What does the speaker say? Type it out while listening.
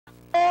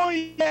more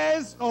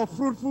years of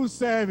fruitful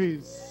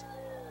service,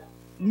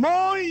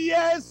 more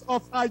years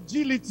of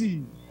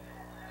agility,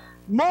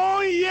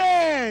 more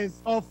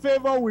years of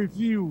favor with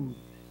you.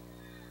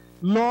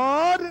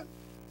 Lord,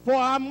 for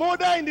our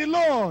mother in the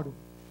Lord,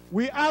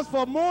 we ask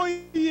for more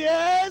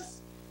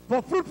years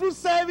for fruitful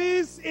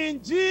service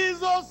in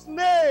Jesus'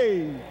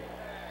 name.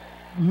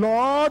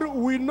 Lord,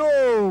 we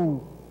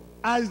know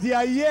as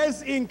their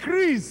years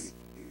increase,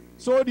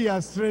 so their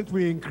strength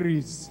will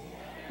increase.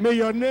 May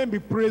your name be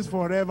praised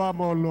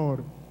forevermore,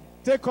 Lord.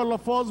 Take all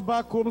of us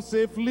back home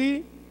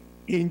safely.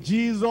 In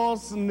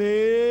Jesus'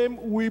 name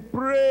we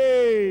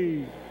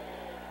pray.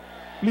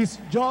 Please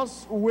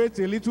just wait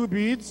a little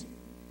bit.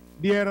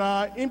 There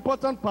are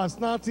important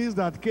personalities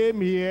that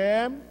came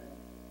here.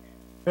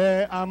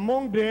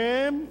 Among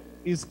them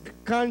is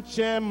CAN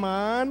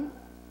chairman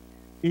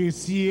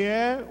is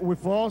here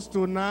with us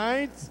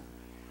tonight.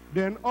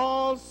 Then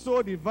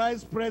also the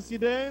vice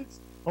president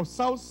of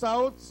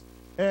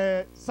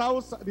the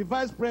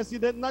vice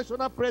president,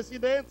 national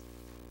president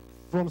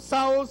from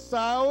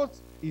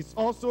South is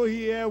also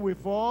here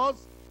with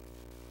us.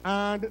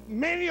 And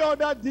many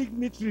other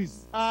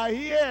dignitaries are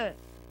here.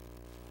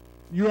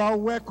 You are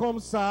welcome,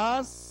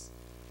 sirs.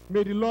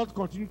 May the Lord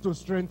continue to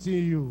strengthen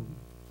you.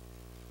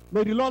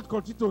 May the Lord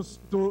continue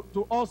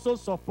to also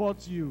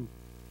support you.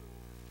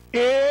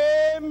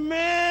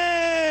 Amen.